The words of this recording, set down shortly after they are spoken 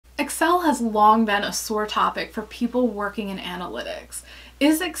Excel has long been a sore topic for people working in analytics.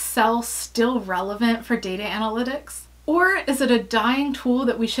 Is Excel still relevant for data analytics? Or is it a dying tool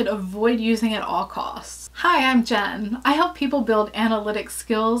that we should avoid using at all costs? Hi, I'm Jen. I help people build analytics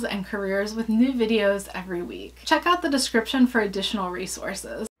skills and careers with new videos every week. Check out the description for additional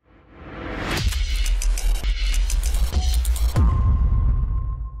resources.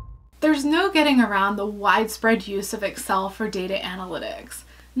 There's no getting around the widespread use of Excel for data analytics.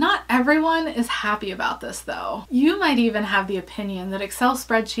 Not everyone is happy about this though. You might even have the opinion that Excel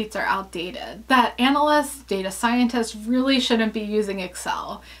spreadsheets are outdated, that analysts, data scientists really shouldn't be using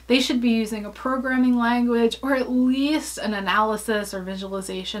Excel. They should be using a programming language or at least an analysis or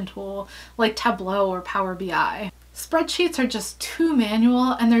visualization tool like Tableau or Power BI. Spreadsheets are just too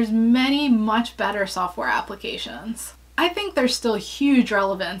manual and there's many much better software applications. I think there's still huge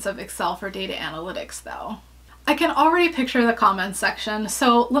relevance of Excel for data analytics though. I can already picture the comments section,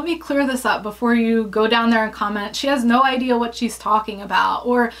 so let me clear this up before you go down there and comment, she has no idea what she's talking about,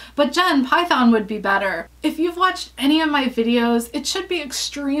 or, but Jen, Python would be better. If you've watched any of my videos, it should be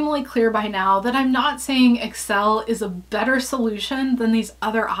extremely clear by now that I'm not saying Excel is a better solution than these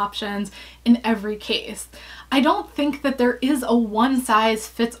other options in every case. I don't think that there is a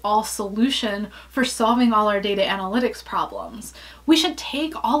one-size-fits-all solution for solving all our data analytics problems. We should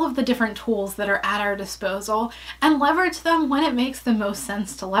take all of the different tools that are at our disposal and leverage them when it makes the most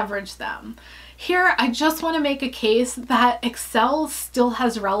sense to leverage them. Here, I just want to make a case that Excel still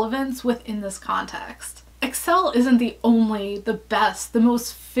has relevance within this context. Excel isn't the only, the best, the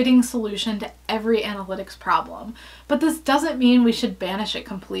most fitting solution to every analytics problem, but this doesn't mean we should banish it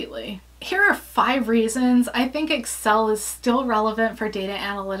completely. Here are 5 reasons I think Excel is still relevant for data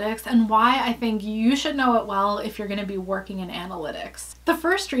analytics and why I think you should know it well if you're going to be working in analytics. The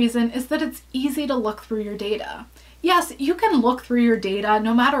first reason is that it's easy to look through your data. Yes, you can look through your data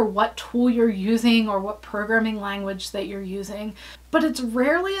no matter what tool you're using or what programming language that you're using, but it's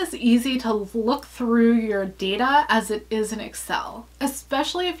rarely as easy to look through your data as it is in Excel,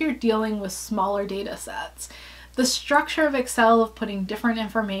 especially if you're dealing with smaller data sets. The structure of Excel of putting different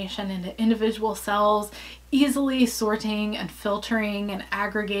information into individual cells, easily sorting and filtering and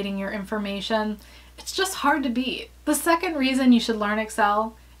aggregating your information, it's just hard to beat. The second reason you should learn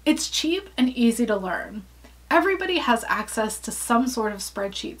Excel, it's cheap and easy to learn. Everybody has access to some sort of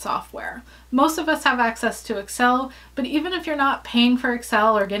spreadsheet software. Most of us have access to Excel, but even if you're not paying for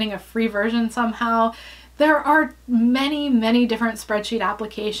Excel or getting a free version somehow, there are many different spreadsheet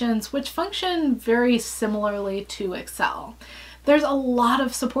applications which function very similarly to Excel. There's a lot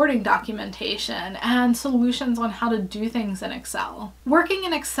of supporting documentation and solutions on how to do things in Excel. Working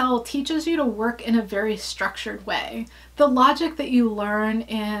in Excel teaches you to work in a very structured way. The logic that you learn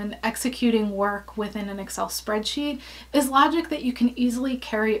in executing work within an Excel spreadsheet is logic that you can easily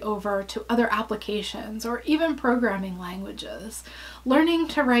carry over to other applications or even programming languages. Learning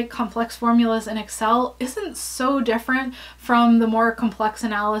to write complex formulas in Excel isn't so different from the more complex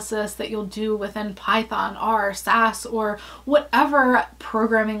analysis that you'll do within Python, R, SAS, or whatever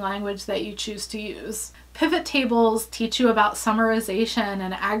programming language that you choose to use. Pivot tables teach you about summarization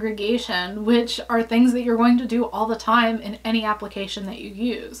and aggregation, which are things that you're going to do all the time in any application that you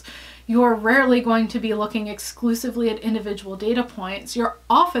use. You're rarely going to be looking exclusively at individual data points. You're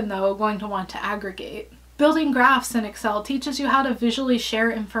often, though, going to want to aggregate. Building graphs in Excel teaches you how to visually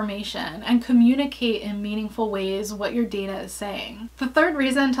share information and communicate in meaningful ways what your data is saying. The third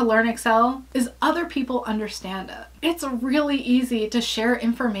reason to learn Excel is other people understand it. It's really easy to share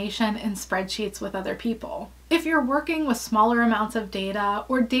information in spreadsheets with other people. If you're working with smaller amounts of data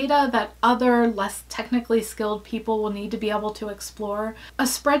or data that other less technically skilled people will need to be able to explore, a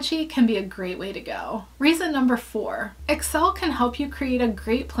spreadsheet can be a great way to go. Reason number 4, Excel can help you create a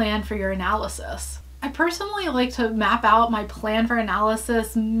great plan for your analysis. I personally like to map out my plan for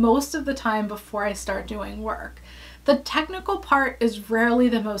analysis most of the time before I start doing work. The technical part is rarely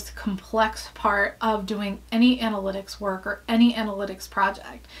the most complex part of doing any analytics work or any analytics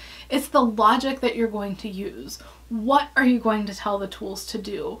project. It's the logic that you're going to use. What are you going to tell the tools to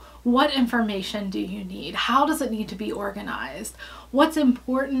do? What information do you need? How does it need to be organized? What's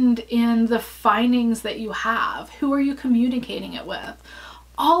important in the findings that you have? Who are you communicating it with?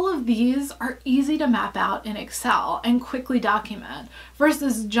 All of these are easy to map out in Excel and quickly document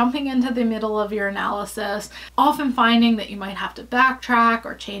versus jumping into the middle of your analysis, often finding that you might have to backtrack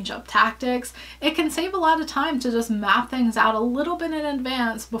or change up tactics. It can save a lot of time to just map things out a little bit in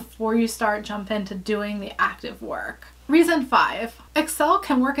advance before you start jumping into doing the active work. Reason 5. Excel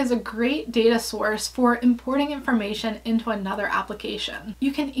can work as a great data source for importing information into another application.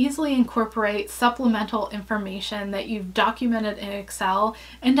 You can easily incorporate supplemental information that you've documented in Excel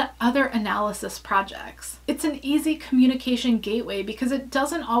into other analysis projects. It's an easy communication gateway because it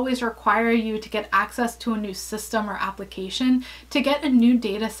doesn't always require you to get access to a new system or application to get a new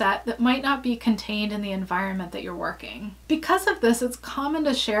data set that might not be contained in the environment that you're working. Because of this, it's common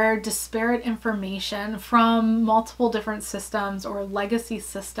to share disparate information from multiple different systems or legacy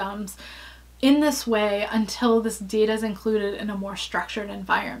systems in this way until this data is included in a more structured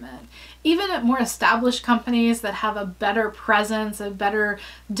environment. Even at more established companies that have a better presence, a better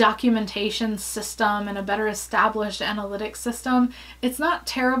documentation system, and a better established analytics system, it's not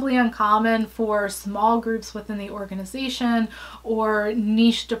terribly uncommon for small groups within the organization or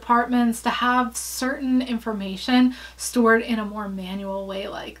niche departments to have certain information stored in a more manual way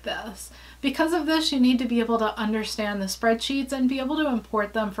like this. Because of this, you need to be able to understand the spreadsheets and be able to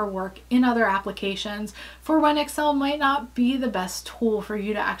import them for work in other applications for when Excel might not be the best tool for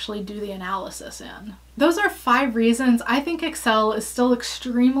you to actually do the analysis in. Those are 5 reasons I think Excel is still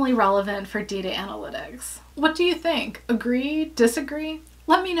extremely relevant for data analytics. What do you think? Agree? Disagree?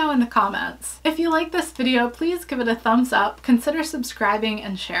 Let me know in the comments. If you like this video, please give it a thumbs up, consider subscribing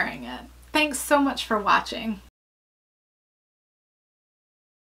and sharing it. Thanks so much for watching.